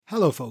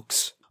Hello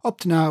folks.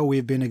 Up to now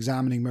we've been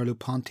examining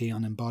Merleau-Ponty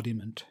on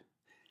embodiment.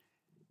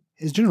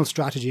 His general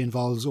strategy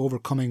involves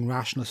overcoming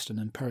rationalist and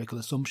empirical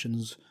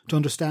assumptions to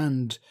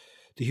understand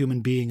the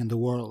human being and the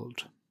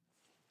world.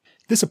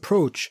 This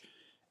approach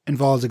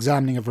involves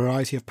examining a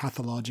variety of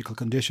pathological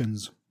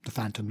conditions, the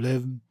phantom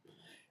limb,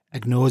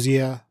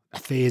 agnosia,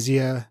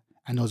 aphasia,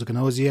 and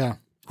nosognosia,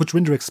 which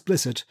render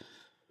explicit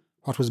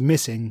what was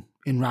missing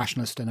in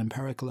rationalist and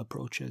empirical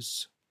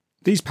approaches.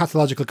 These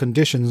pathological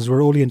conditions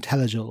were only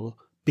intelligible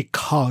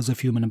because of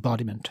human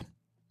embodiment.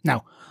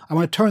 Now, I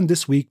want to turn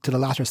this week to the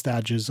latter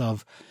stages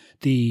of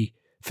the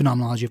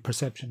phenomenology of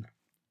perception.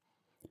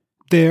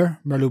 There,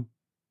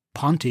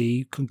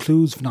 Merleau-Ponty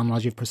concludes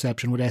phenomenology of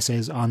perception with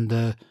essays on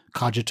the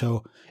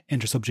cogito,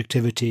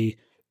 intersubjectivity,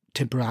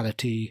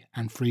 temporality,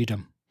 and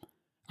freedom.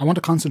 I want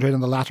to concentrate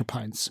on the latter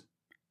points,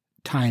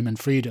 time and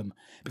freedom,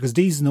 because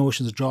these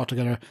notions draw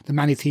together the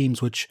many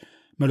themes which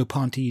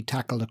Merleau-Ponty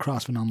tackled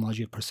across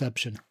phenomenology of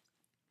perception.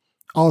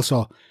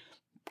 Also,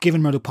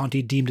 given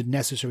Merleau-Ponty deemed it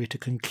necessary to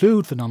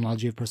conclude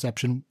phenomenology of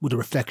perception with a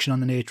reflection on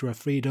the nature of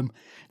freedom,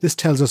 this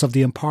tells us of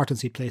the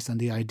importance he placed on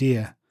the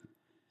idea.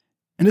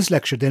 In this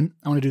lecture, then,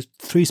 I want to do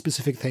three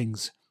specific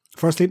things.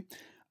 Firstly,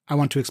 I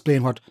want to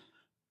explain what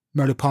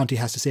Merleau-Ponty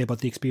has to say about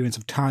the experience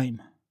of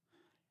time.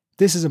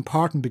 This is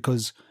important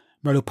because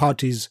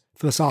Merleau-Ponty's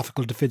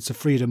philosophical defence of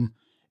freedom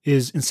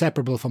is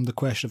inseparable from the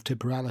question of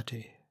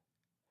temporality.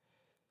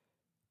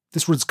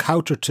 This runs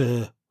counter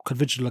to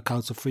conventional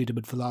accounts of freedom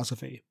in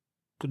philosophy,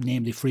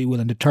 namely free will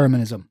and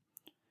determinism.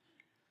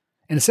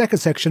 In the second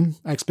section,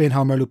 I explain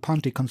how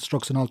Merleau-Ponty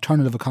constructs an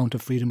alternative account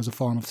of freedom as a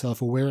form of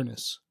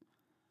self-awareness.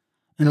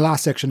 In the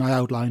last section, I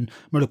outline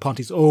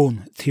Merleau-Ponty's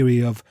own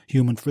theory of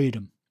human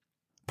freedom.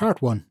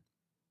 Part 1.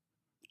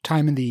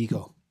 Time and the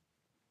Ego.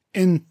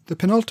 In the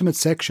penultimate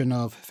section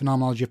of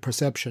Phenomenology of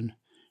Perception,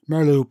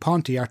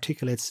 Merleau-Ponty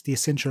articulates the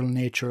essential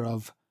nature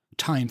of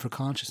time for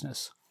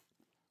consciousness.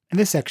 In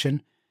this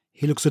section,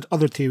 he looks at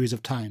other theories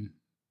of time,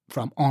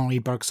 from Henri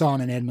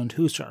Bergson and Edmund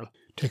Husserl,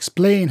 to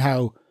explain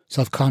how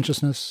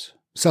self-consciousness,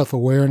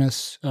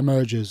 self-awareness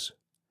emerges.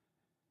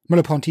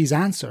 Merleau-Ponty's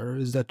answer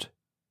is that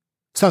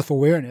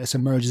self-awareness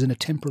emerges in a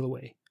temporal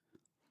way.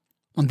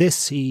 On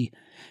this, he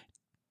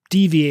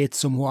deviates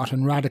somewhat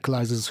and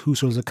radicalizes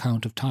Husserl's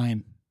account of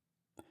time.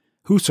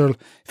 Husserl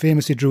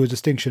famously drew a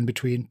distinction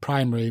between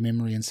primary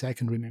memory and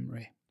secondary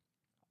memory.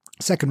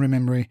 Secondary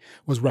memory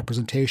was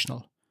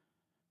representational,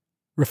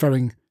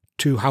 referring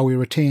to how we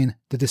retain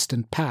the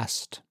distant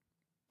past,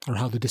 or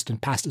how the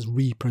distant past is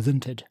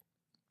represented.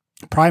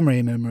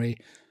 Primary memory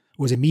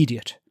was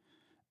immediate,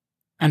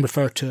 and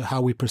referred to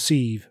how we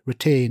perceive,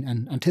 retain,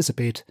 and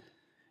anticipate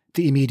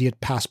the immediate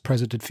past,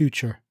 present, and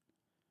future.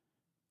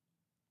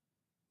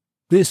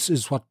 This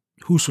is what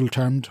Husserl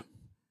termed,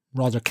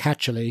 rather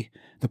catchily,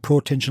 the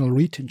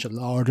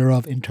protensional-retensional order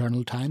of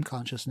internal time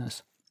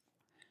consciousness.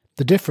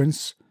 The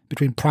difference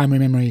between primary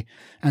memory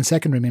and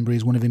secondary memory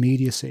is one of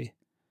immediacy.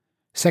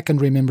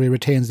 Secondary memory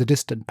retains the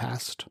distant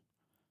past.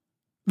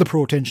 The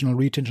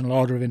protensional-retensional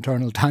order of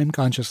internal time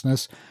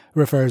consciousness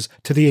refers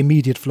to the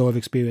immediate flow of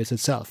experience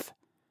itself.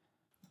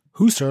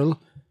 Husserl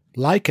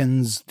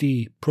likens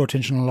the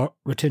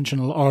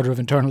protensional-retensional order of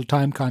internal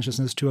time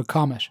consciousness to a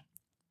comet,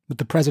 with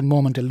the present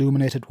moment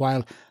illuminated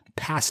while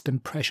past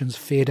impressions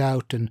fade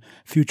out and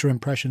future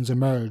impressions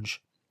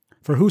emerge.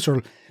 For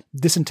Husserl,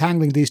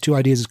 disentangling these two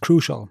ideas is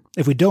crucial.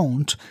 If we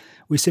don't,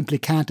 we simply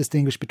can't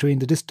distinguish between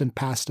the distant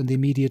past and the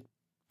immediate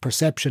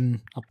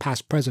perception of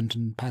past present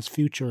and past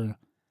future.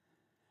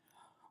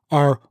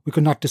 Or we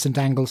could not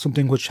disentangle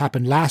something which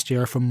happened last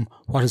year from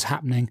what is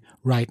happening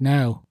right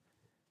now.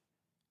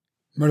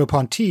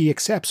 Merleau-Ponty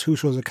accepts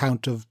Husserl's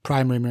account of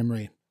primary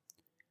memory.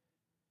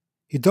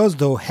 He does,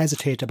 though,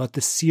 hesitate about the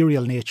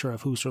serial nature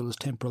of Husserl's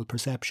temporal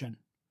perception.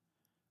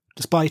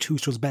 Despite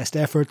Husserl's best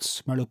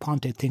efforts,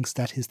 Merleau-Ponty thinks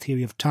that his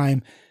theory of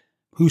time,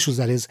 Husserl's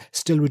that is,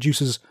 still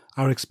reduces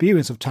our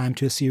experience of time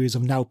to a series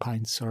of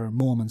now-points or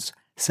moments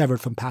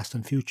severed from past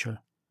and future.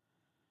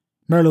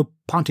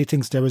 Merleau-Ponty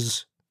thinks there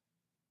is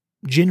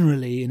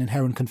generally an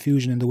inherent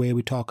confusion in the way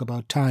we talk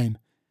about time.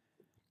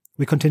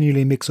 We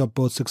continually mix up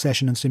both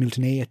succession and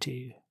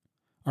simultaneity,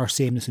 or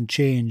sameness and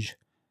change.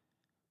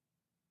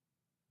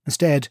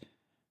 Instead,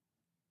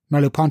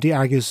 Merleau-Ponty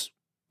argues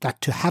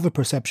that to have a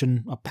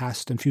perception of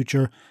past and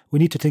future, we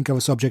need to think of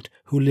a subject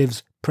who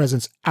lives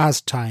presence as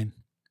time.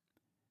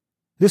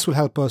 This will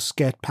help us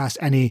get past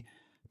any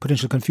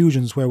potential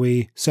confusions where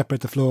we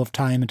separate the flow of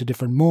time into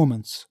different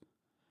moments.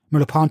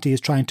 Merleau-Ponty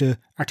is trying to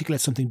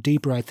articulate something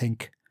deeper, I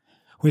think.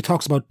 When he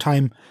talks about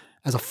time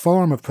as a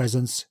form of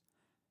presence,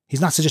 he's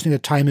not suggesting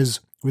that time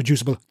is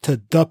reducible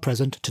to the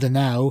present, to the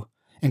now.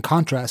 In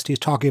contrast, he's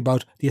talking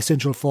about the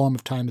essential form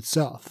of time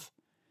itself.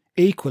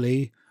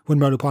 Equally, when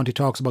Merleau-Ponty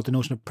talks about the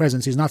notion of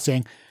presence, he's not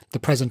saying the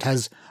present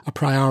has a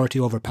priority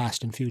over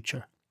past and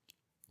future.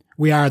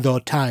 We are, though,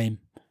 time.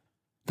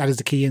 That is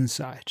the key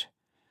insight.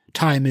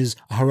 Time is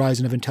a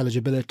horizon of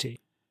intelligibility.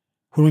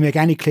 When we make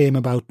any claim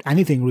about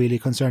anything really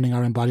concerning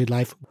our embodied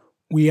life,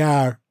 we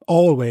are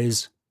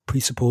always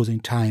presupposing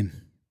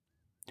time.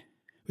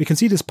 We can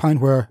see this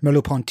point where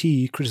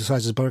Merleau-Ponty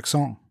criticises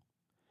Bergson.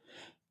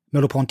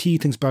 Merleau-Ponty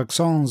thinks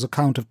Bergson's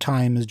account of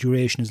time as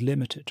duration is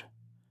limited.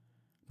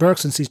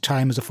 Bergson sees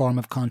time as a form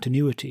of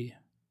continuity,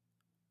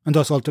 and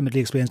thus ultimately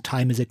explains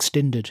time is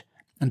extended,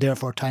 and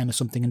therefore time is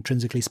something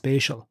intrinsically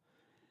spatial.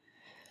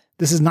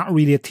 This is not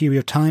really a theory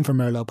of time for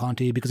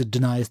Merleau-Ponty because it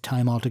denies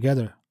time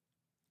altogether.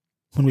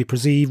 When we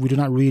perceive, we do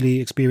not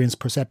really experience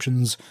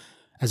perceptions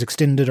as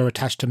extended or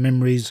attached to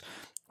memories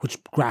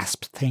which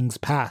grasp things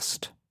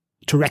past.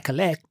 To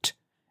recollect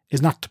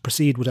is not to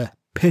proceed with a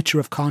picture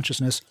of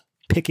consciousness,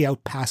 picking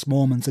out past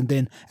moments and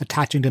then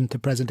attaching them to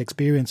present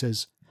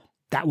experiences.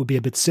 That would be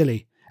a bit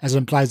silly, as it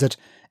implies that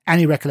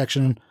any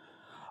recollection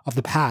of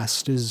the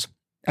past is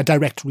a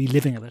direct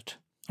reliving of it,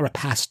 or a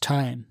past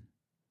time.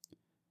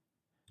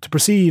 To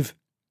perceive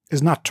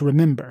is not to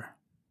remember,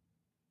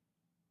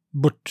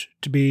 but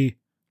to be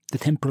the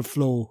temporal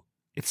flow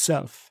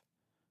itself.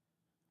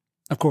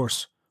 Of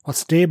course, what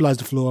stabilised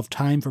the flow of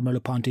time for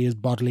Merleau-Ponty is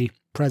bodily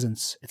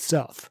presence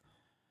itself.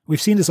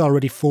 We've seen this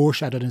already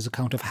foreshadowed in his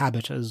account of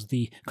habit as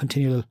the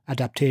continual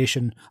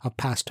adaptation of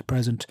past to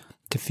present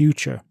to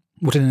future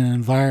within an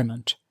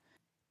environment.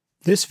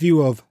 This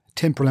view of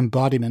temporal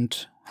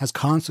embodiment has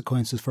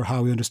consequences for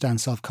how we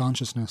understand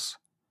self-consciousness.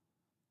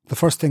 The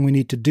first thing we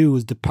need to do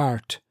is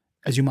depart,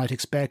 as you might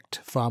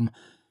expect, from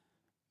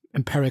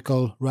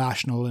empirical,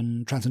 rational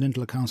and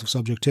transcendental accounts of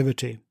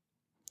subjectivity.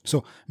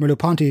 So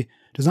Merleau-Ponty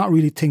does not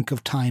really think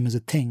of time as a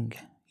thing.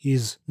 He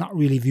is not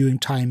really viewing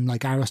time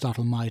like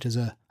Aristotle might as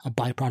a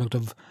byproduct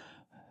of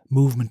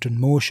movement and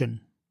motion.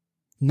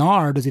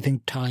 Nor does he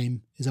think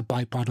time is a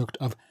byproduct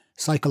of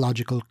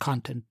psychological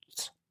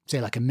contents,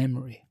 say like a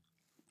memory.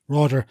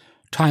 Rather,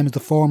 time is the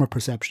form of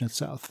perception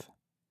itself.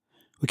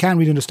 We can't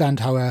really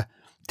understand how a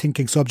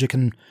thinking subject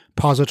can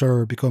posit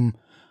or become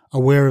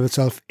aware of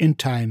itself in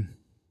time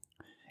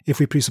if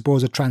we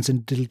presuppose a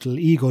transcendental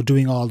ego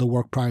doing all the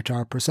work prior to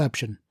our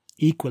perception.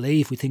 Equally,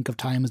 if we think of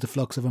time as the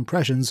flux of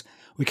impressions,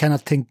 we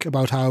cannot think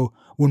about how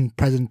one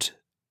present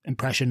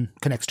impression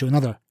connects to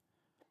another.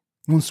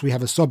 Once we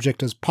have a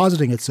subject as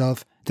positing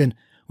itself, then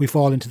we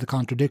fall into the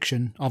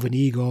contradiction of an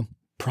ego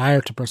prior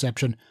to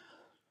perception,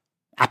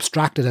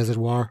 abstracted as it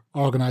were,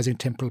 organising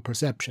temporal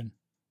perception,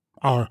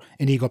 or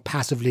an ego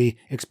passively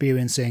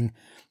experiencing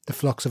the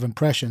flux of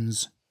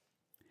impressions.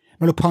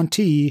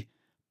 Merleau-Ponty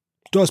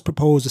does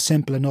propose a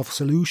simple enough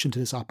solution to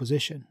this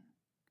opposition.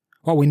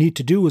 What we need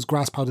to do is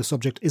grasp how the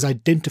subject is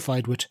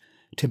identified with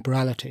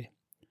temporality.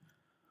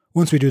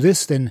 Once we do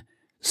this, then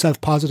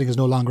self-positing is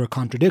no longer a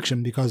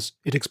contradiction because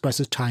it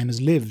expresses time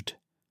as lived.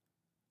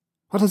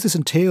 What does this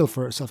entail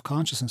for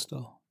self-consciousness,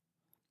 though?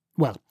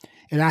 Well,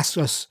 it asks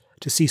us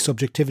to see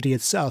subjectivity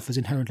itself as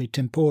inherently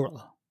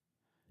temporal.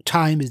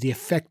 Time is the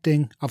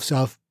affecting of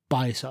self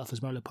by self,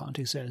 as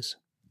Merleau-Ponty says.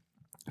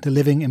 The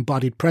living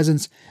embodied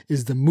presence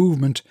is the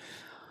movement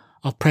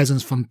of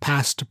presence from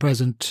past to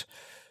present,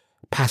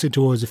 passing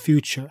towards the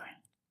future.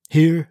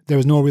 Here, there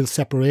is no real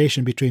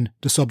separation between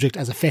the subject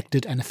as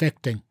affected and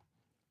affecting,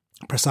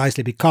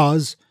 precisely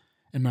because,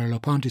 in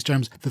Merleau-Ponty's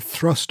terms, the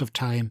thrust of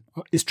time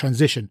is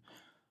transition,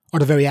 or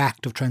the very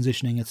act of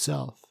transitioning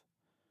itself.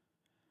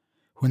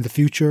 When the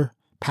future,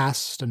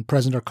 past and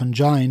present are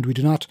conjoined, we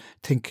do not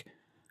think,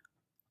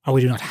 or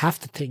we do not have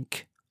to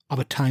think, of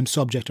a time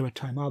subject or a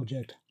time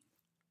object.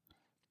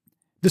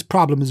 This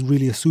problem is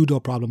really a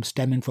pseudo-problem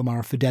stemming from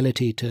our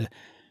fidelity to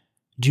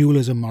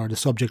dualism or the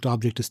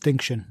subject-object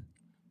distinction,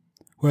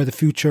 where the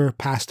future,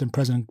 past and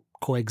present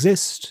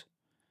coexist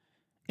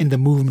in the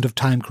movement of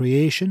time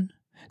creation.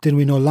 Then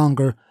we no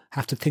longer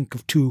have to think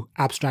of two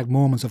abstract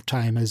moments of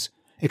time as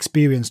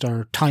experienced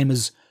or time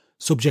as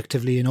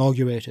subjectively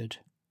inaugurated.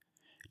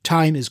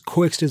 Time is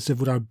coextensive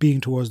with our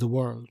being towards the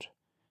world.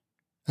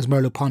 As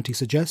Merleau-Ponty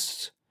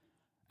suggests,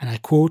 and I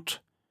quote,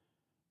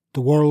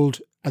 "The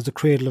world as the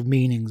cradle of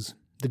meanings,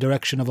 the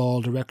direction of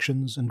all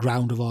directions and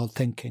ground of all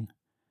thinking.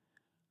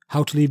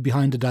 How to leave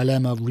behind the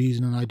dilemma of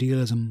reason and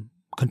idealism,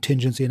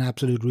 contingency and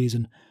absolute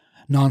reason,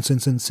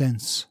 nonsense and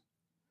sense."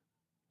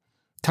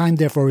 Time,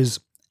 therefore, is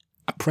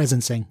a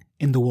presencing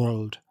in the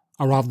world,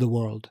 or of the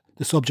world.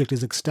 The subject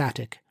is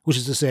ecstatic, which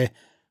is to say,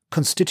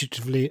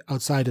 constitutively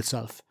outside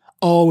itself,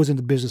 always in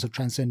the business of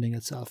transcending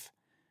itself.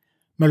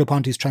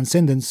 Merleau-Ponty's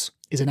transcendence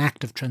is an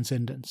act of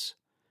transcendence.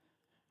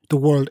 The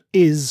world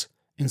is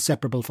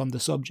inseparable from the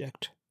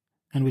subject,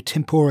 and we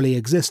temporally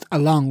exist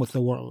along with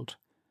the world.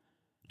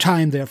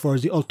 Time, therefore,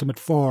 is the ultimate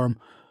form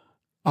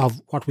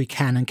of what we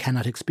can and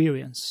cannot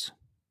experience.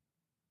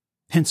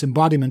 Hence,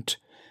 embodiment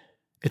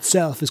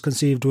itself is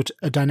conceived with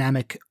a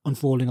dynamic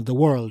unfolding of the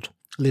world.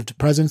 Lived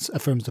presence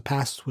affirms the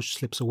past, which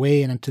slips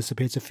away and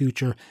anticipates a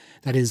future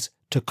that is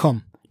to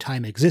come.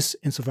 Time exists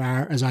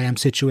insofar as I am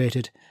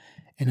situated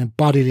in a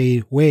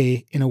bodily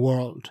way in a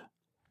world.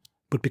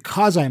 But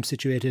because I am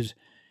situated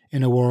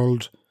in a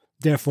world,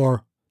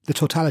 therefore, the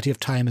totality of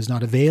time is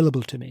not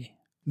available to me.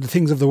 The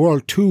things of the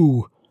world,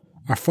 too,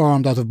 are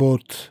formed out of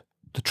both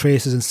the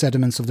traces and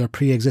sediments of their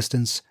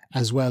pre-existence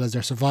as well as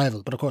their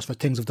survival. But of course, for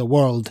things of the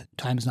world,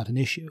 time is not an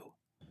issue.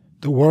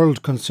 The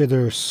world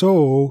considered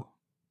so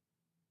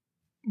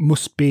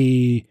must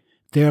be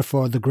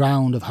therefore the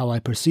ground of how I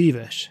perceive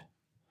it,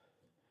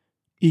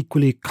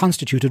 equally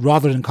constituted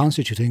rather than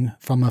constituting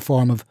from a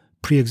form of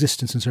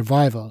pre-existence and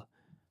survival.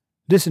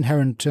 This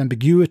inherent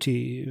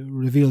ambiguity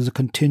reveals a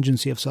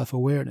contingency of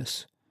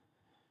self-awareness.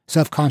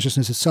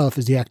 Self-consciousness itself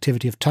is the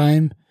activity of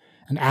time,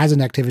 and as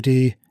an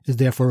activity is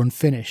therefore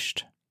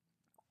unfinished.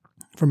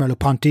 For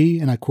Merleau-Ponty,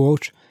 and I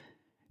quote,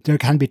 "There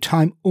can be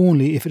time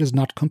only if it is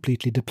not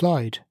completely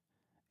deployed.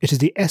 It is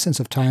the essence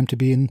of time to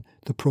be in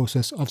the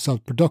process of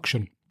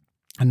self-production,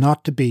 and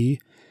not to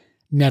be,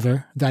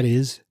 never, that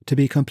is, to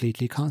be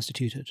completely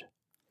constituted."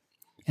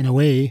 In a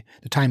way,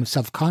 the time of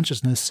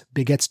self-consciousness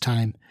begets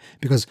time,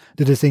 because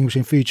the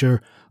distinguishing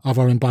feature of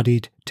our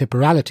embodied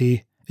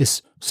temporality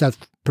is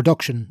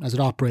self-production as it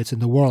operates in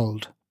the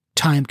world.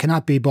 Time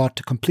cannot be brought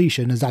to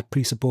completion, as that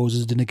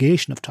presupposes the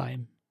negation of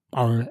time,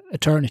 or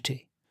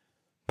eternity.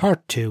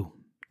 Part 2.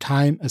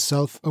 Time as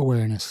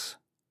self-awareness.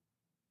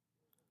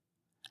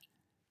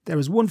 There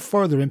is one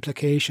further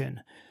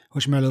implication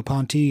which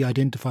Merleau-Ponty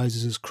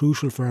identifies as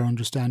crucial for our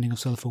understanding of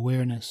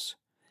self-awareness.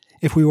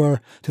 If we were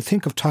to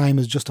think of time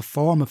as just a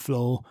form of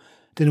flow,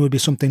 then it would be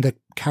something that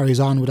carries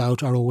on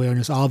without our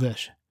awareness of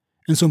it.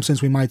 In some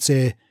sense, we might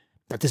say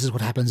that this is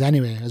what happens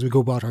anyway. As we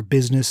go about our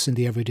business in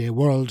the everyday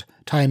world,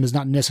 time is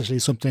not necessarily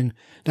something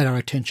that our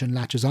attention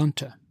latches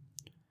onto.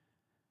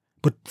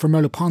 But for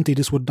Merleau-Ponty,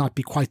 this would not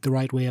be quite the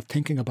right way of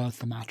thinking about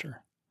the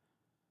matter.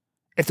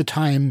 If the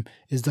time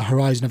is the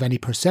horizon of any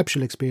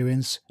perceptual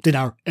experience, then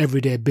our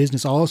everyday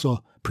business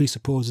also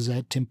presupposes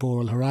a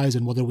temporal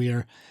horizon, whether we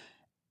are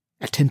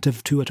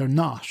attentive to it or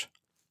not.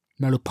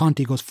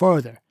 Merleau-Ponty goes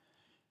further.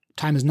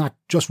 Time is not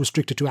just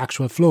restricted to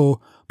actual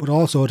flow, but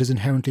also it is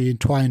inherently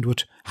entwined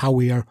with how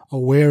we are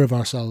aware of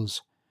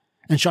ourselves.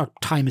 In short,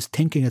 time is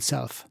thinking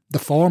itself. The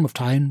form of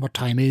time, what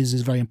time is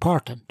very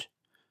important.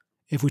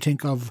 If we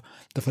think of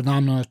the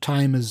phenomenon of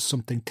time as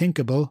something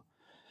thinkable,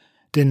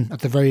 then at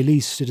the very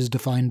least it is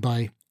defined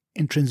by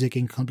intrinsic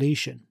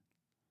incompletion.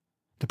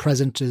 The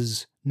present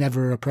is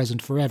never a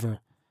present forever,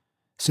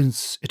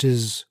 since it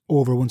is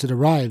over once it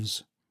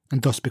arrives,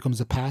 and thus becomes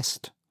a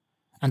past,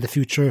 and the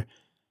future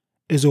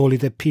is only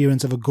the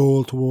appearance of a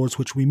goal towards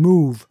which we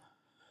move,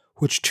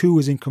 which too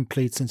is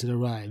incomplete since it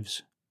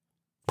arrives.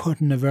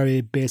 Put in a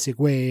very basic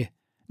way,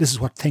 this is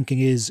what thinking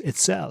is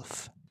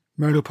itself.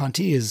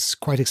 Merleau-Ponty is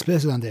quite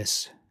explicit on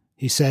this.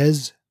 He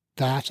says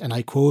that, and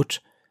I quote,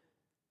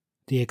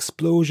 "The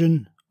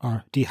explosion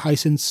or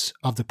dehiscence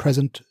of the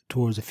present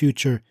towards the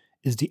future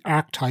is the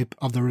archetype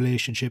of the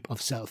relationship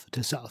of self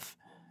to self,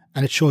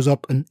 and it shows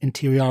up in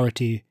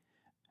interiority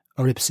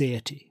or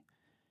ipseity.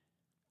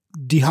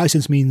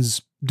 Dehiscence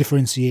means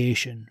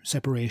differentiation,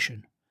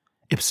 separation.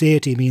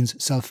 Ipseity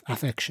means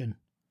self-affection.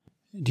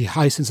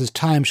 Dehiscence as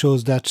time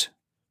shows that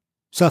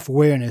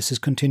self-awareness is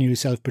continually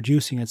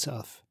self-producing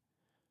itself.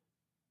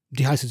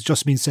 Dehiscence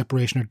just means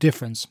separation or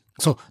difference.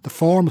 So the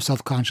form of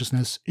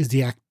self-consciousness is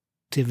the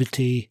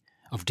activity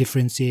of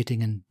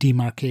differentiating and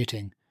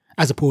demarcating,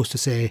 as opposed to,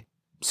 say,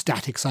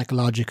 static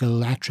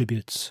psychological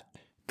attributes.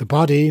 The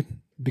body,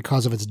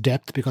 because of its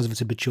depth, because of its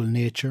habitual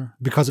nature,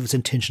 because of its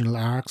intentional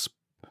arcs,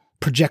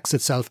 projects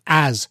itself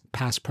as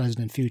past, present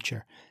and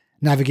future,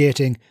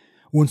 navigating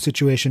one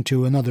situation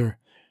to another,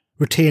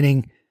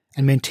 retaining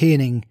and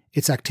maintaining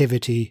its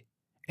activity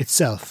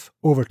itself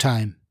over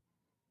time.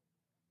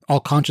 All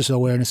conscious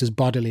awareness is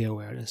bodily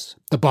awareness.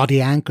 The body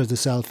anchors the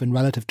self in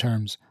relative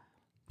terms,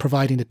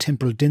 providing the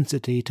temporal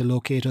density to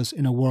locate us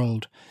in a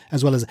world,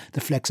 as well as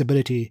the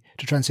flexibility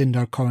to transcend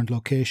our current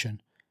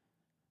location.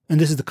 And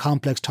this is the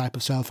complex type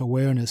of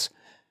self-awareness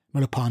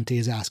Merleau-Ponty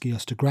is asking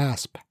us to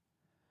grasp.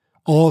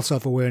 All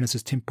self-awareness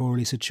is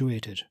temporally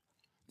situated.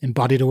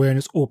 Embodied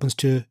awareness opens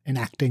to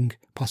enacting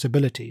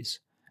possibilities.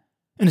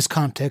 In this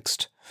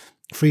context,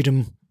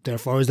 freedom,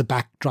 therefore, is the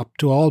backdrop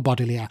to all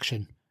bodily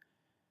action.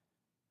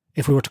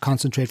 If we were to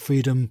concentrate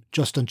freedom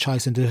just on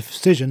choice and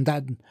decision,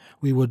 then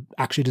we would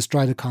actually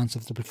destroy the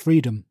concept of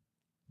freedom,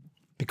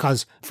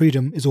 because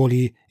freedom is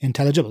only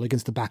intelligible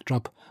against the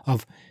backdrop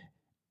of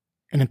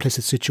an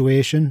implicit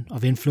situation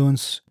of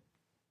influence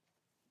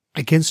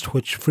against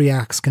which free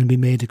acts can be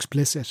made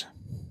explicit.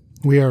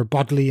 We are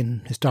bodily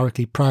and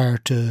historically prior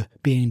to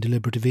being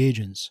deliberative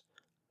agents.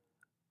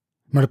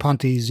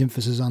 Merleau-Ponty's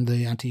emphasis on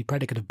the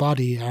anti-predicative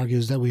body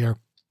argues that we are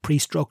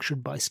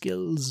pre-structured by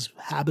skills,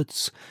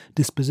 habits,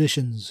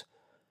 dispositions,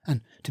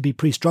 and to be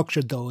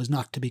pre-structured, though, is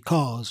not to be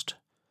caused,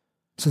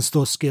 since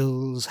those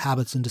skills,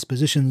 habits and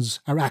dispositions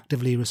are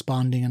actively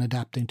responding and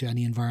adapting to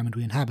any environment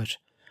we inhabit,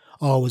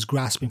 always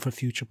grasping for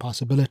future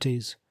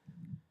possibilities.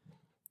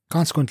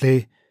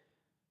 Consequently,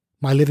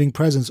 my living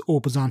presence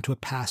opens onto a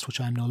past which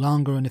I am no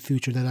longer and a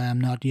future that I am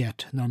not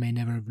yet, nor may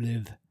never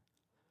live.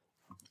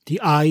 The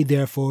I,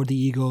 therefore, the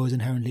ego, is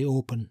inherently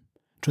open,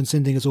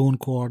 transcending its own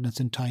coordinates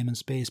in time and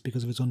space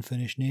because of its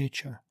unfinished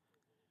nature.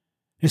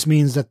 This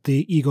means that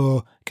the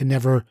ego can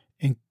never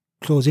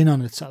close in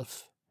on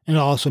itself. And it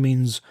also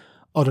means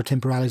other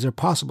temporalities are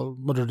possible,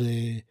 whether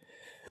they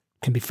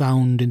can be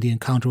found in the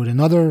encounter with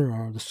another,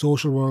 or the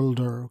social world,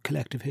 or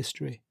collective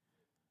history.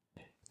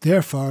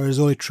 Therefore, it is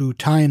only through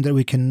time that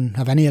we can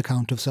have any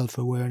account of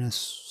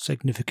self-awareness,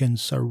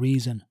 significance, or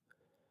reason.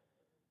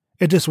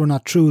 If this were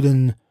not true,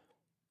 then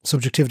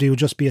subjectivity would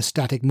just be a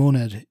static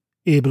monad,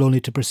 able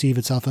only to perceive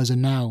itself as a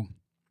now.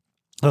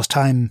 Thus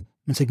time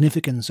and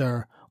significance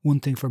are one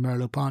thing for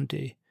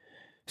Merleau-Ponty,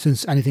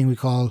 since anything we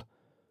call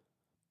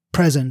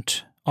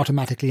present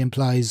automatically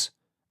implies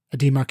a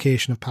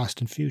demarcation of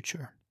past and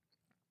future.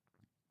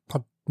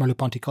 What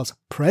Merleau-Ponty calls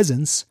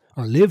presence,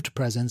 or lived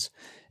presence,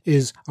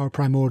 is our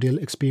primordial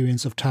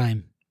experience of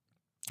time.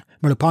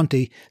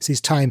 Merleau-Ponty sees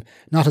time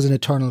not as an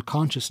eternal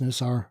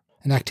consciousness or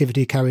an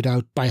activity carried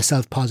out by a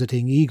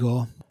self-positing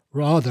ego.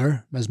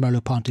 Rather, as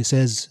Merleau-Ponty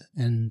says,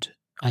 and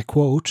I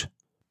quote,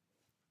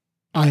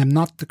 "I am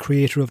not the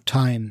creator of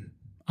time.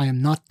 I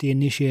am not the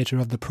initiator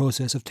of the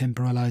process of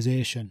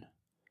temporalization."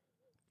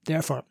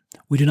 Therefore,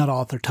 we do not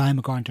alter time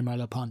according to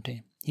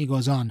Merleau-Ponty. He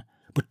goes on,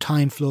 "But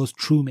time flows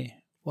through me,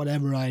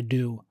 whatever I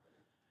do.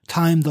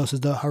 Time thus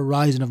is the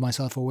horizon of my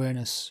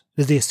self-awareness.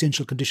 It is the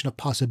essential condition of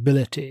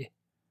possibility.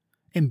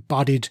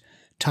 Embodied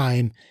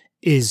time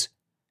is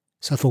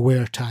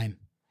self-aware time.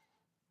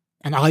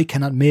 And I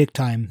cannot make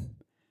time,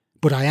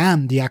 but I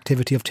am the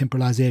activity of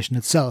temporalization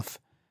itself.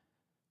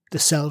 The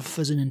self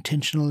as an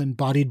intentional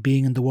embodied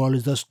being in the world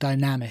is thus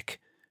dynamic,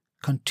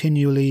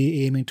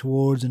 continually aiming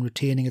towards and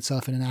retaining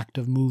itself in an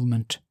active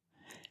movement.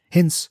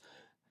 Hence,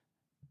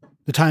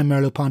 the time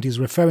Merleau-Ponty is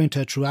referring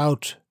to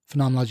throughout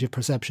Phenomenology of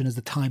Perception is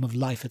the time of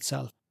life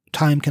itself.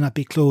 Time cannot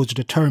be closed or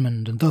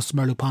determined, and thus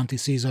Merleau-Ponty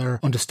sees our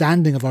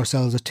understanding of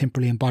ourselves as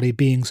temporally embodied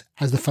beings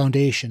as the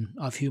foundation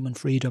of human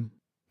freedom.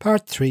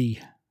 Part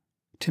 3.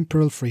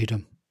 Temporal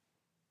Freedom.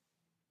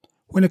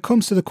 When it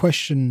comes to the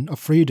question of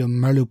freedom,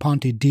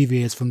 Merleau-Ponty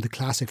deviates from the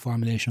classic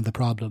formulation of the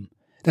problem,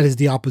 that is,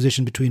 the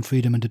opposition between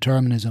freedom and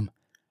determinism.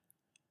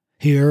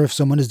 Here, if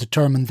someone is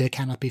determined, they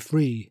cannot be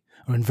free,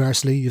 or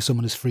inversely, if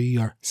someone is free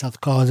or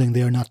self-causing,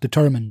 they are not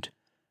determined.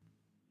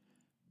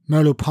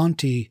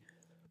 Merleau-Ponty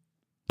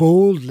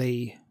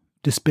boldly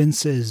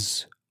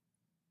dispenses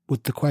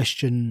with the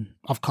question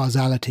of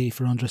causality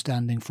for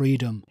understanding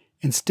freedom.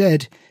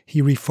 Instead,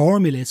 he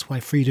reformulates why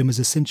freedom is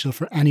essential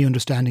for any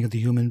understanding of the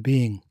human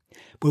being.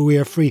 But we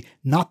are free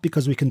not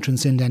because we can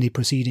transcend any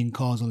preceding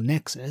causal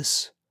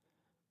nexus,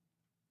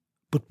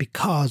 but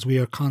because we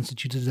are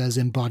constituted as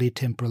embodied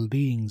temporal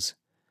beings.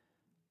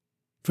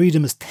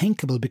 Freedom is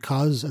thinkable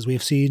because, as we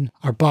have seen,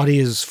 our body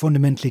is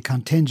fundamentally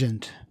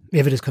contingent.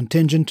 If it is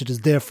contingent, it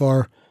is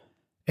therefore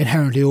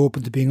inherently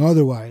open to being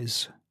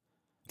otherwise.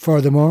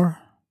 Furthermore,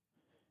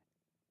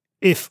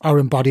 if our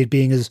embodied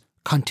being is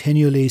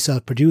continually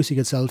self-producing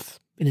itself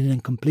in an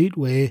incomplete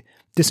way,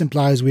 this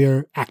implies we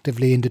are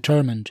actively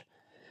indetermined.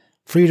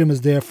 Freedom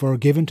is therefore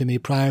given to me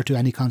prior to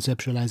any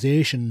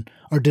conceptualization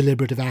or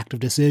deliberative act of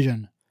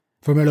decision.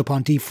 For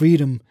Merleau-Ponty,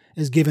 freedom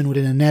is given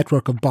within a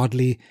network of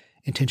bodily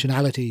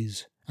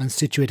intentionalities and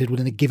situated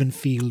within a given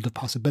field of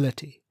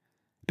possibility.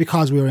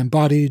 Because we are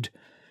embodied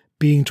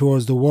being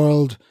towards the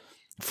world,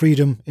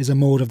 freedom is a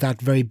mode of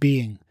that very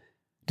being,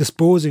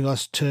 disposing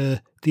us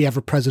to the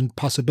ever-present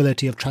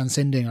possibility of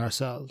transcending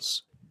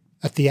ourselves.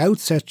 At the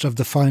outset of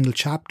the final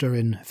chapter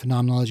in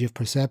Phenomenology of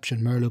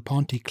Perception,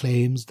 Merleau-Ponty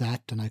claims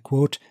that, and I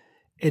quote,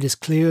 "It is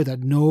clear that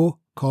no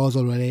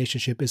causal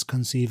relationship is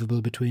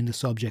conceivable between the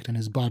subject and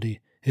his body,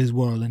 his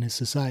world and his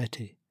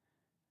society."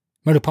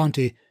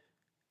 Merleau-Ponty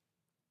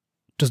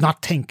does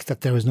not think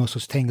that there is no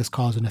such thing as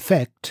cause and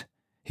effect.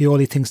 He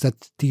only thinks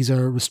that these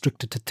are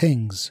restricted to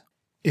things.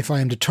 If I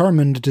am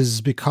determined, it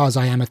is because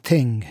I am a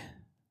thing.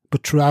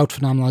 But throughout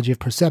Phenomenology of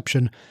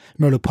Perception,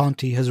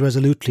 Merleau-Ponty has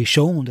resolutely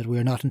shown that we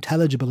are not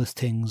intelligible as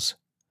things.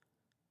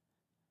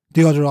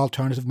 The other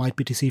alternative might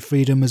be to see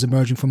freedom as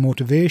emerging from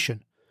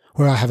motivation,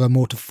 where I have a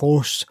motive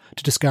force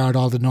to discard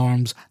all the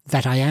norms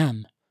that I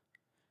am.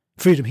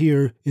 Freedom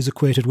here is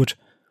equated with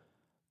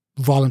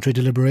voluntary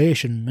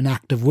deliberation, an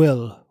act of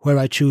will, where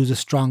I choose the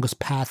strongest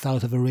path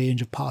out of a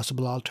range of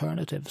possible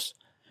alternatives.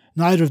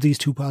 Neither of these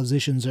two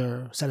positions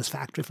are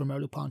satisfactory for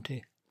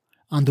Merleau-Ponty.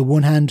 On the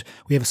one hand,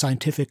 we have a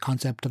scientific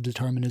concept of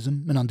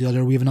determinism, and on the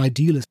other, we have an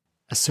idealist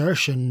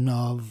assertion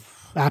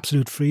of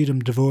absolute freedom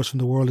divorced from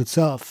the world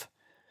itself.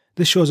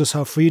 This shows us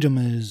how freedom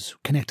is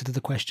connected to the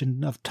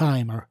question of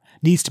time, or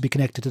needs to be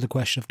connected to the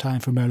question of time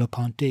for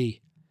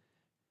Merleau-Ponty.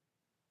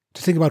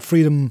 To think about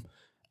freedom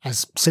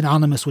as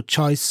synonymous with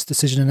choice,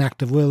 decision and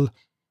act of will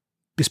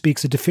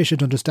bespeaks a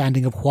deficient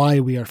understanding of why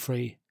we are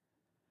free.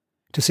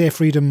 To say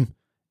freedom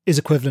is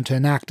equivalent to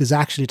an act is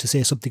actually to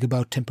say something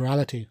about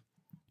temporality.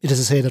 It is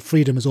to say that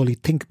freedom is only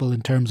thinkable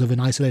in terms of an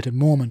isolated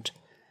moment.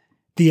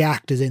 The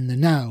act is in the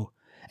now.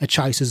 A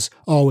choice is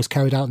always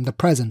carried out in the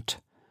present.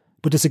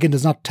 But this again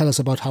does not tell us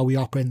about how we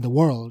operate in the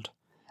world.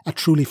 A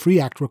truly free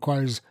act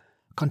requires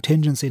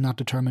contingency, not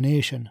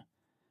determination.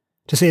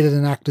 To say that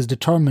an act is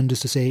determined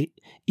is to say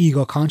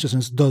ego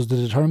consciousness does the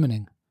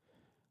determining,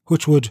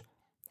 which would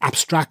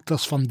abstract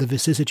us from the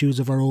vicissitudes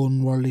of our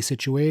own worldly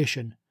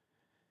situation.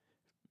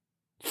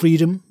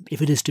 Freedom,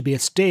 if it is to be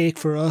at stake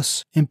for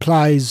us,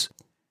 implies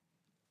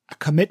a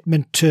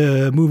commitment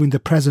to moving the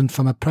present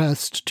from a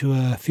past to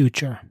a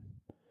future.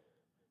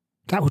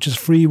 That which is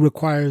free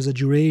requires a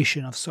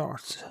duration of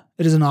sorts.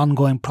 It is an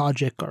ongoing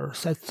project or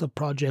sets of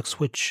projects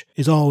which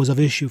is always of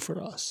issue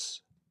for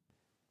us.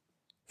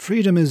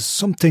 Freedom is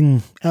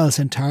something else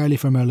entirely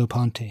for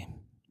Merleau-Ponty.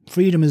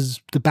 Freedom is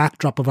the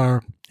backdrop of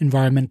our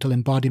environmental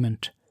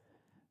embodiment.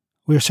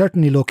 We are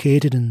certainly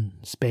located in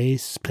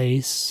space,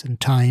 place and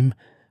time,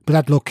 but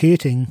that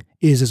locating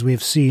is, as we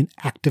have seen,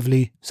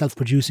 actively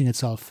self-producing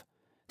itself,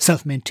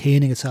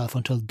 self-maintaining itself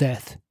until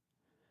death.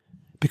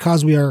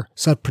 Because we are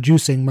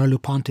self-producing,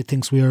 Merleau-Ponty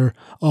thinks we are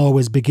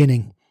always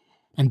beginning,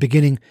 and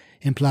beginning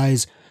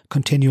implies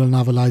continual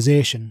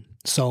novelization.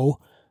 So,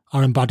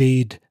 our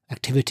embodied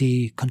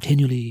activity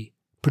continually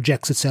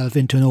projects itself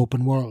into an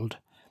open world.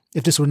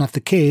 If this were not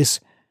the case,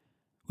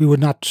 we would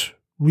not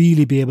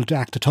really be able to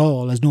act at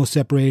all, as no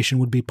separation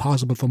would be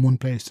possible from one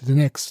place to the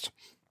next.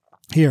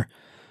 Here,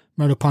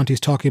 Merleau-Ponty is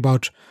talking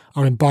about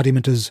our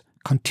embodiment as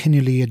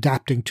continually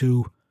adapting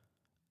to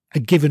a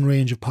given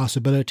range of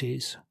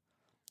possibilities.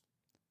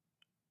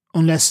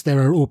 Unless there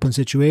are open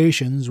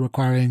situations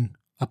requiring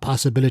a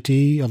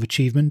possibility of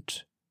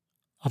achievement,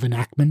 of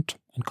enactment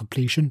and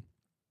completion,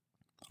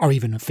 or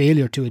even a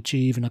failure to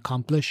achieve and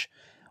accomplish,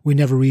 we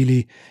never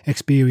really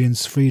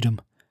experience freedom.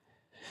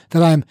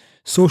 That I am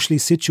socially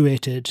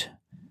situated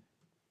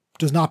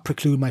does not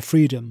preclude my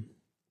freedom.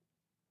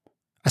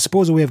 I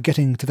suppose a way of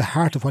getting to the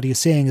heart of what he is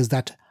saying is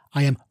that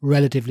I am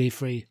relatively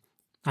free.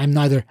 I am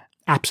neither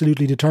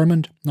absolutely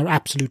determined nor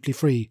absolutely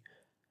free.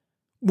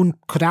 One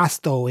could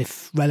ask, though,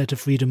 if relative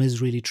freedom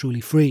is really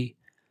truly free.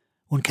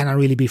 One cannot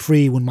really be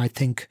free, one might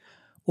think,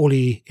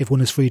 only if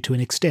one is free to an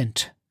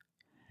extent.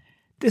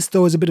 This,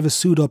 though, is a bit of a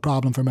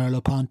pseudo-problem for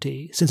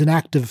Merleau-Ponty. Since an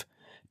active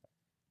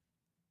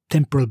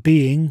temporal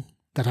being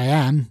that I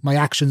am, my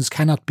actions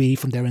cannot be,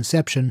 from their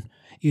inception,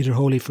 either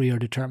wholly free or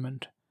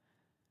determined.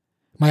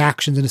 My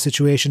actions in a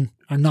situation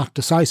are not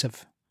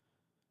decisive.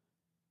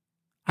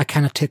 I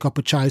cannot take up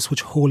a choice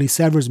which wholly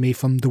severs me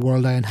from the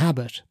world I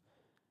inhabit.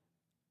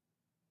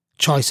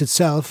 Choice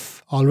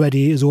itself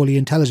already is only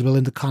intelligible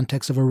in the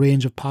context of a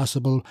range of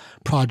possible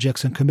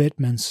projects and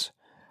commitments.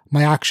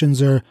 My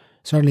actions are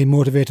certainly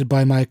motivated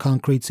by my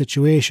concrete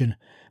situation,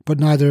 but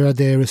neither are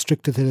they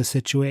restricted to the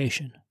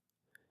situation.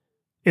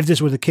 If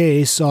this were the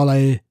case, all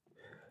I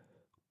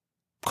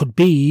could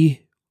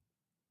be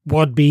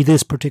would be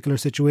this particular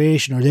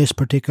situation or this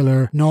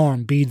particular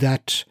norm, be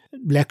that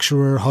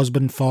lecturer,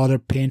 husband, father,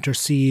 painter,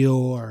 CEO,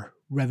 or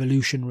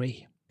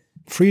revolutionary.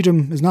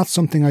 Freedom is not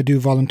something I do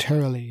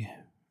voluntarily,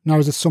 nor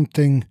is it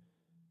something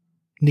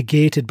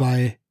negated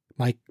by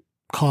my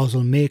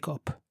causal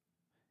makeup.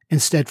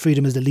 Instead,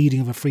 freedom is the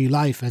leading of a free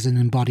life as an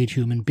embodied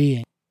human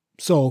being.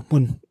 So,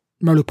 when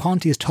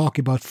Merleau-Ponty is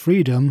talking about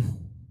freedom,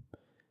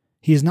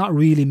 he is not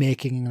really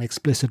making an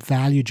explicit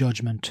value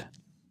judgment.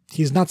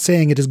 He is not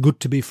saying it is good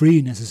to be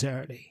free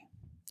necessarily.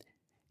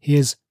 He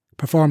is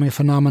performing a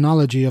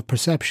phenomenology of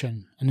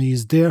perception, and he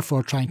is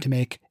therefore trying to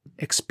make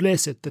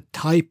explicit the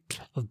type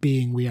of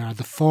being we are,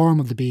 the form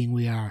of the being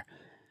we are.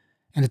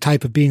 And the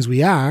type of beings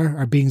we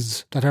are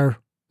beings that are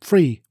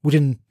free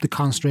within the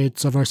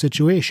constraints of our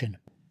situation.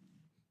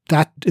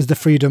 That is the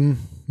freedom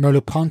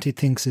Merleau-Ponty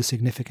thinks is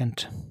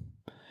significant.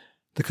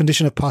 The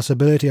condition of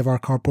possibility of our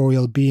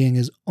corporeal being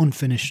is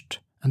unfinished,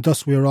 and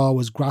thus we are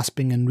always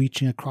grasping and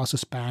reaching across a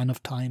span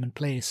of time and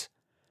place.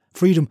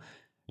 Freedom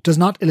does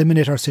not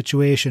eliminate our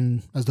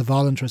situation, as the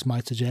voluntarist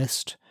might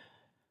suggest,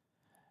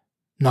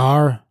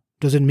 nor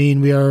does it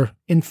mean we are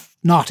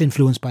not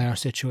influenced by our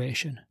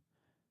situation.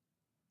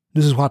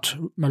 This is what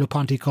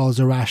Merleau-Ponty calls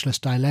a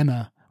rationalist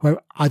dilemma,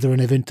 where either an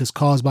event is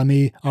caused by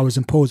me or is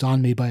imposed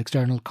on me by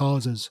external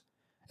causes.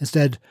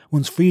 Instead,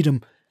 one's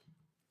freedom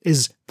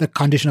is the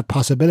condition of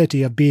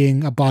possibility of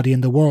being a body in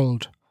the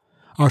world.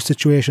 Our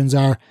situations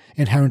are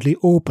inherently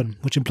open,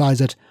 which implies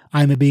that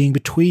I am a being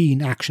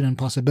between action and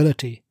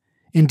possibility.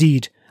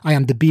 Indeed, I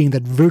am the being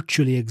that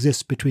virtually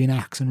exists between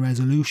acts and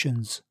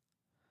resolutions.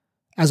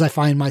 As I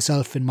find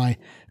myself in my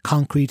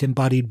concrete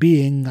embodied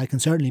being, I can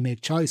certainly make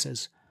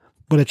choices.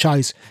 But a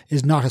choice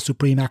is not a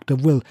supreme act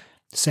of will,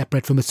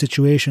 separate from its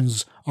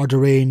situations or the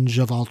range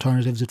of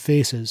alternatives it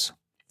faces.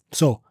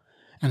 So,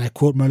 and I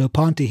quote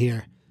Merleau-Ponty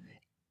here,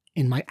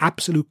 in my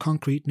absolute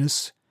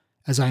concreteness,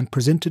 as I am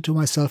presented to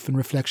myself in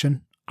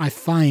reflection, I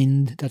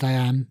find that I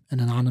am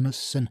an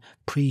anonymous and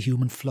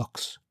pre-human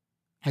flux,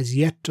 as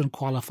yet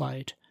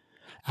unqualified,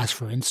 as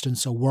for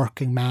instance a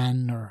working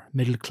man or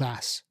middle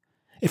class.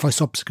 If I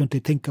subsequently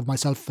think of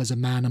myself as a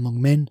man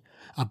among men,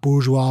 a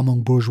bourgeois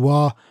among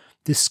bourgeois,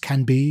 this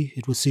can be,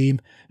 it would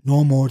seem,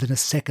 no more than a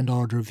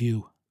second-order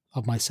view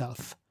of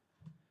myself.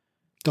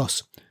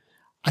 Thus,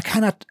 I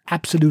cannot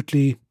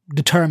absolutely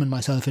determine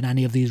myself in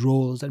any of these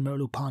roles that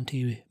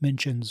Merleau-Ponty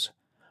mentions.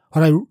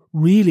 What I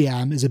really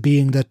am is a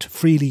being that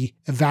freely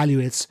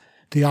evaluates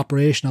the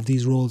operation of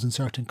these roles in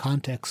certain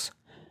contexts.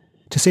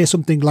 To say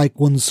something like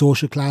one's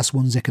social class,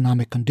 one's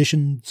economic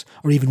conditions,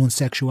 or even one's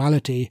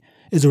sexuality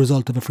is a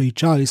result of a free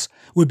choice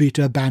would be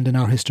to abandon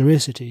our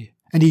historicity,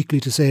 and equally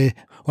to say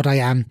what I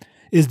am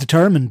is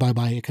determined by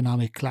my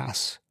economic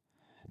class.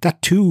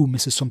 That too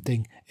misses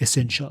something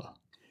essential.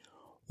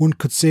 One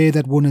could say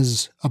that one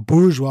is a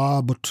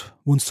bourgeois, but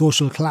one's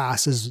social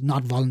class is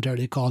not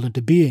voluntarily called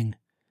into being.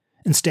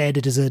 Instead,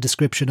 it is a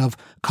description of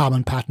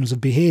common patterns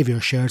of behaviour,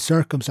 shared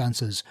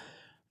circumstances,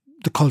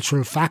 the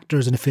cultural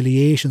factors and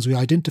affiliations we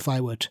identify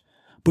with,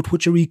 but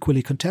which are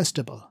equally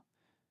contestable.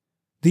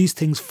 These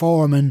things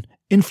form and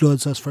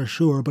influence us for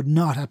sure, but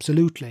not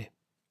absolutely.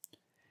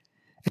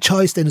 A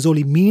choice then is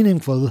only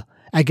meaningful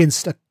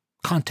against a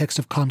context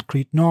of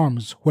concrete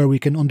norms, where we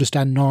can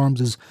understand norms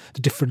as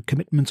the different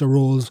commitments or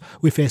roles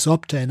we face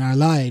up to in our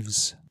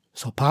lives.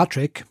 So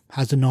Patrick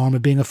has the norm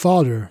of being a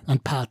father,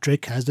 and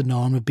Patrick has the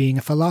norm of being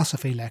a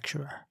philosophy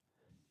lecturer.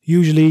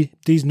 Usually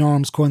these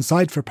norms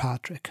coincide for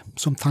Patrick,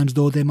 sometimes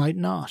though they might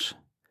not.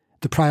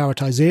 The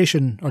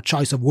prioritisation or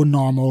choice of one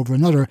norm over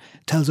another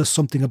tells us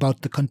something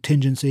about the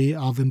contingency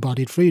of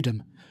embodied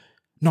freedom.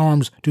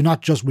 Norms do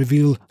not just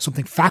reveal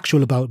something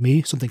factual about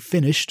me, something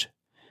finished,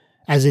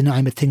 as in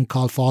I'm a thing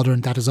called father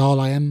and that is all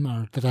I am,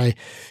 or that I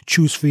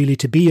choose freely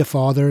to be a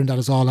father and that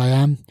is all I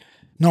am.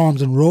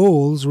 Norms and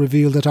roles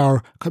reveal that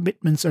our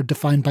commitments are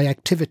defined by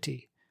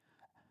activity,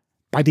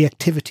 by the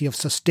activity of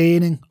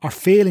sustaining or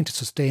failing to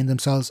sustain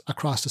themselves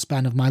across the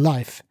span of my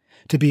life.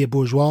 To be a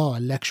bourgeois, a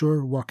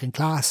lecturer, working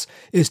class,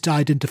 is to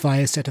identify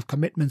a set of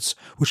commitments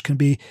which can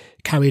be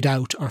carried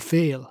out or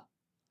fail.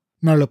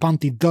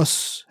 Merleau-Ponty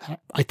thus,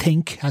 I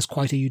think, has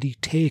quite a unique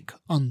take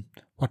on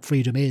what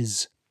freedom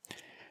is.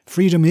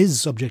 Freedom is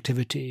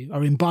subjectivity,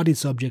 or embodied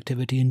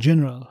subjectivity in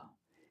general.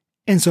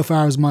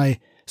 Insofar as my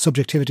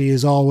subjectivity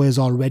is always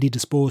already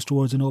disposed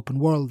towards an open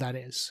world, that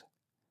is.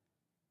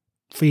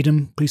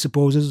 Freedom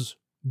presupposes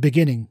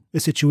beginning,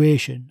 a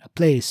situation, a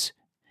place,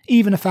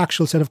 even a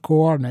factual set of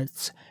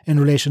coordinates in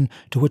relation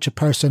to which a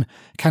person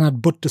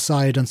cannot but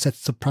decide on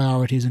sets of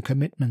priorities and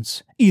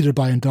commitments, either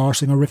by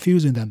endorsing or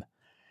refusing them.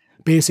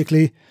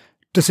 Basically,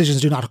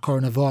 decisions do not occur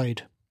in a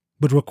void,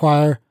 but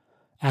require,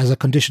 as a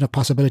condition of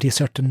possibility, a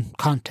certain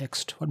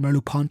context, what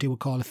Merleau-Ponty would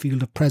call a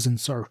field of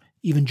presence, or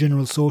even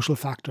general social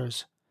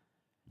factors.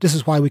 This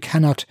is why we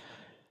cannot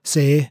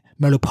say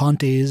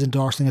Merleau-Ponty is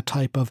endorsing a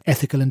type of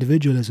ethical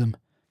individualism,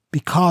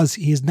 because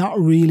he is not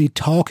really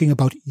talking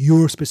about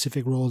your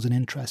specific roles and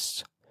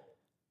interests,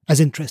 as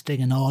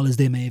interesting and all as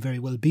they may very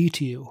well be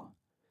to you.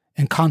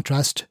 In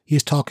contrast, he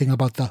is talking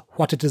about the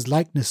what it is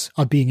likeness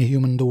of being a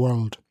human in the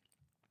world.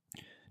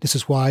 This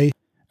is why,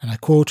 and I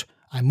quote,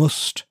 I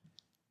must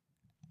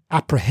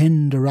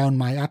apprehend around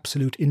my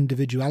absolute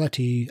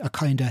individuality a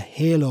kind of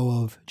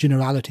halo of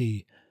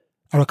generality,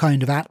 or a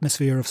kind of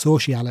atmosphere of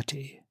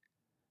sociality.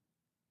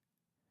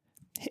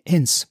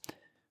 Hence,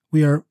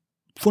 we are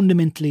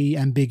fundamentally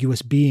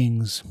ambiguous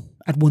beings,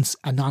 at once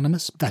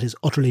anonymous, that is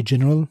utterly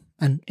general,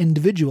 and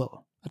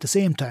individual at the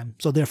same time,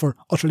 so therefore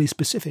utterly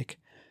specific.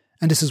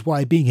 And this is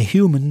why being a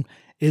human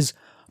is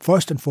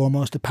first and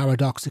foremost a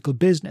paradoxical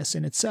business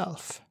in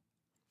itself.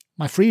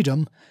 My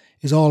freedom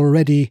is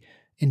already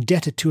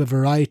indebted to a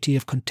variety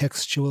of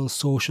contextual,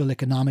 social,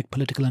 economic,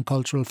 political and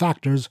cultural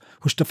factors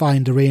which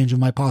define the range of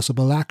my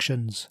possible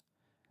actions.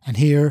 And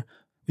here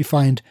we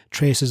find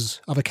traces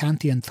of a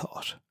Kantian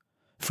thought.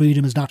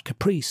 Freedom is not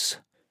caprice.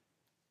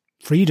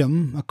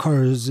 Freedom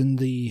occurs in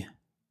the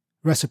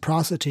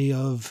reciprocity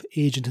of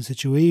agent and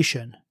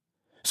situation.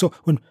 So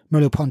when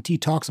Merleau-Ponty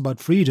talks about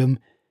freedom,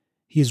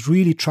 he is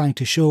really trying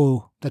to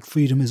show that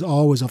freedom is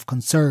always of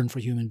concern for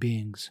human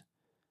beings.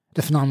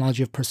 The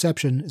phenomenology of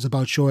perception is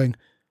about showing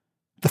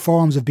the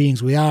forms of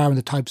beings we are and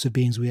the types of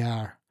beings we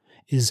are,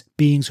 is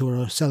beings who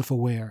are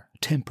self-aware,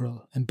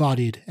 temporal,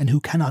 embodied, and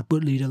who cannot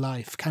but lead a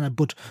life, cannot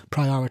but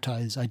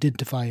prioritise,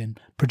 identify and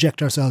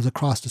project ourselves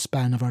across the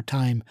span of our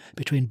time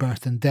between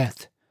birth and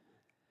death.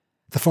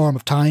 The form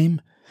of time,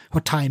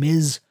 what time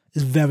is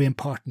very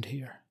important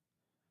here.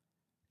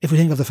 If we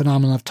think of the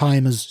phenomenon of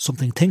time as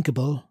something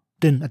thinkable,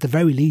 then at the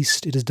very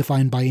least it is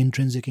defined by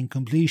intrinsic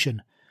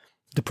incompletion.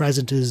 The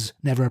present is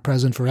never a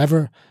present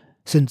forever,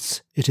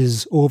 since it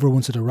is over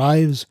once it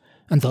arrives,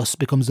 and thus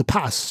becomes the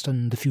past,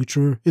 and the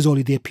future is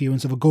only the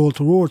appearance of a goal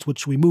towards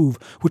which we move,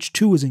 which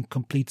too is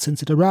incomplete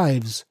since it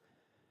arrives.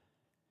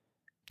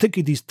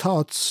 Thinking these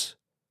thoughts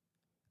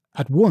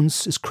at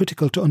once is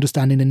critical to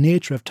understanding the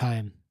nature of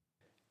time.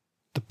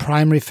 The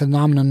primary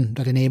phenomenon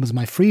that enables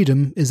my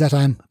freedom is that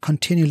I am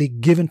continually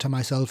given to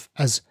myself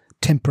as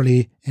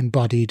temporally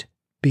embodied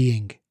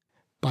being.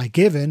 By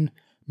given,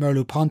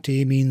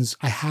 Merleau-Ponty means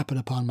I happen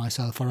upon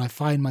myself, or I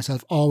find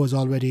myself always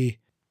already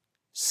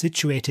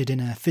situated in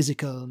a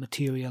physical,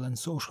 material and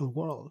social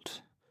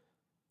world.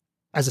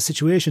 As a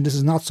situation, this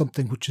is not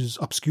something which is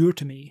obscure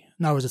to me,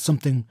 nor is it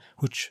something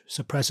which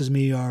suppresses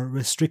me or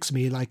restricts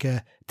me like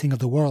a thing of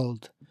the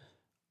world.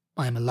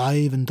 I am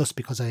alive, and thus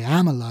because I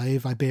am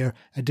alive, I bear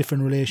a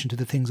different relation to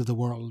the things of the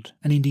world,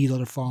 and indeed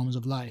other forms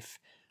of life.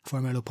 For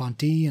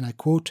Merleau-Ponty, and I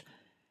quote,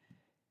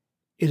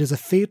 "It is a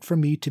fate for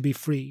me to be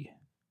free,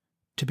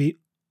 to be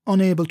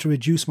unable to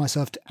reduce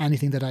myself to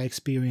anything that I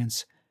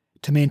experience,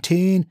 to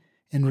maintain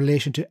in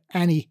relation to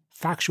any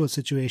factual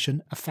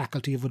situation a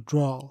faculty of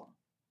withdrawal.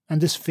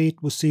 And this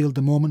fate was sealed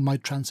the moment my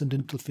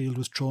transcendental field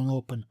was thrown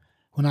open,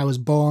 when I was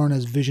born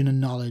as vision and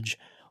knowledge,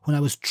 when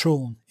I was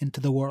thrown into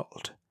the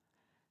world."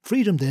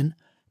 Freedom, then,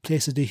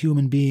 places the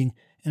human being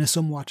in a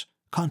somewhat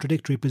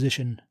contradictory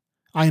position.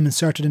 I am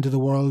inserted into the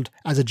world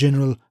as a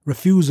general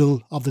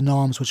refusal of the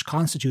norms which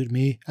constitute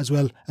me, as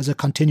well as a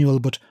continual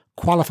but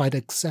qualified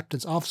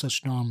acceptance of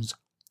such norms.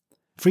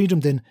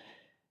 Freedom, then,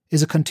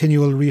 is a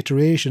continual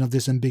reiteration of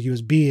this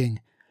ambiguous being,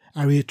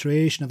 a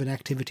reiteration of an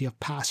activity of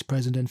past,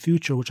 present and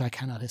future which I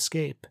cannot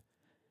escape.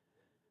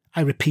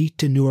 I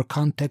repeat in newer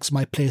contexts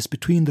my place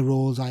between the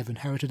roles I have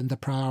inherited and the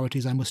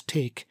priorities I must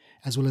take,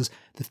 as well as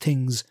the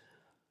things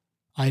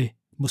I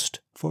must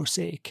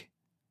forsake.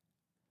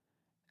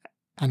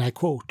 And I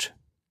quote,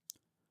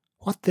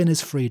 "What then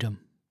is freedom?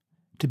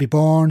 To be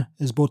born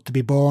is both to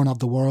be born of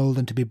the world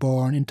and to be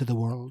born into the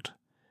world.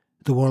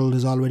 The world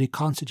is already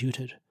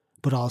constituted,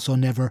 but also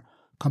never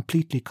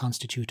completely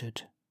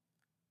constituted.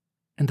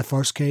 In the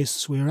first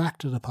case, we are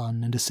acted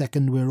upon. In the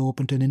second, we are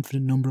open to an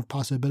infinite number of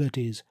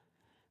possibilities.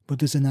 But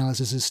this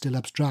analysis is still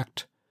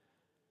abstract,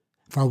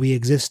 for we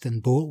exist in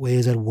both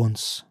ways at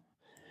once.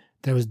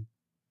 There is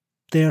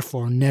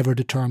therefore never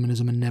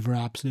determinism and never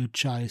absolute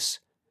choice.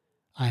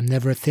 I am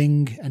never a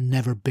thing and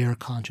never bare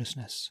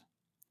consciousness."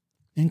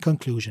 In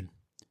conclusion,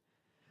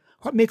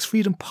 what makes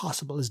freedom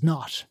possible is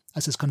not,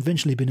 as has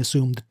conventionally been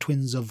assumed, the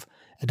twins of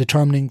a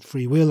determining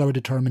free will or a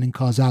determining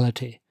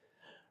causality.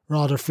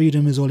 Rather,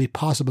 freedom is only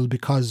possible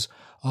because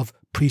of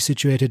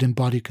pre-situated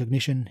embodied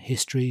cognition,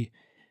 history,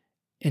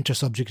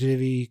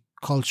 intersubjectivity,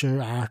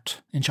 culture,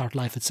 art, in short,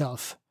 life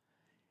itself.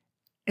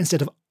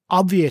 Instead of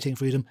obviating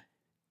freedom,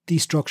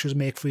 these structures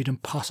make freedom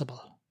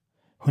possible.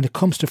 When it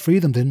comes to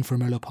freedom, then, for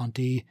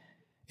Merleau-Ponty,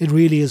 it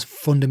really is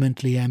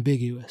fundamentally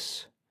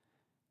ambiguous.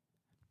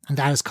 And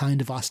that is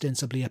kind of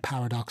ostensibly a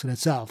paradox in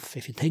itself.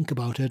 If you think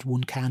about it,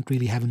 one can't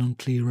really have an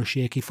unclear or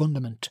shaky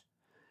fundament.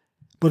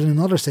 But in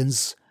another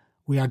sense,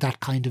 we are that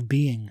kind of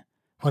being.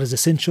 What is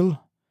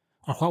essential,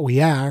 or what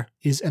we are,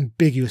 is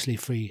ambiguously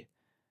free.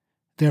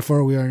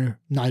 Therefore, we are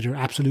neither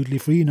absolutely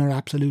free nor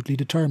absolutely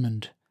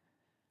determined.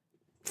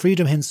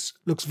 Freedom, hence,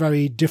 looks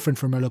very different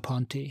from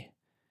Merleau-Ponty.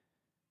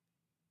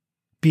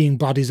 Being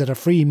bodies that are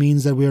free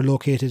means that we are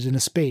located in a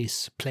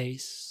space,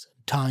 place,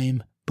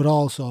 time, but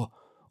also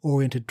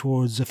oriented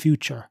towards a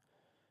future.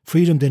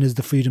 Freedom, then, is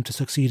the freedom to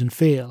succeed and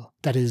fail.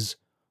 That is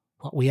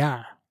what we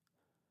are.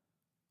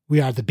 We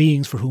are the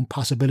beings for whom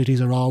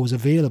possibilities are always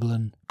available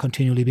and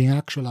continually being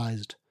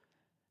actualized.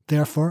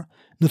 Therefore,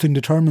 nothing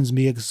determines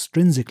me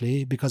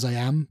extrinsically because I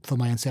am, from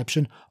my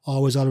inception,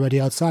 always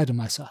already outside of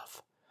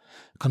myself.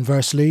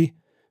 Conversely,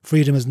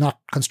 freedom is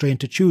not constrained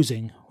to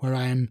choosing, where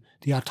I am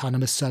the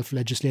autonomous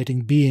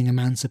self-legislating being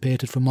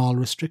emancipated from all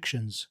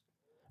restrictions.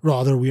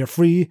 Rather, we are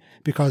free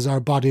because our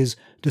bodies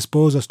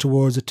dispose us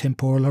towards a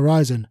temporal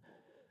horizon,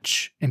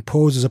 which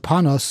imposes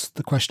upon us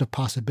the question of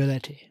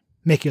possibility,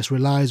 making us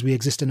realize we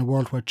exist in a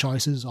world where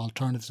choices,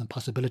 alternatives and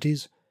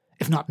possibilities,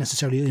 if not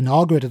necessarily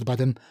inaugurated by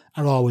them,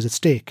 are always at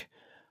stake,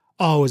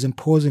 always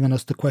imposing on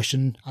us the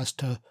question as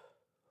to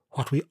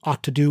what we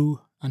ought to do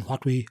and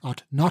what we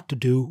ought not to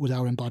do with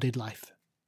our embodied life.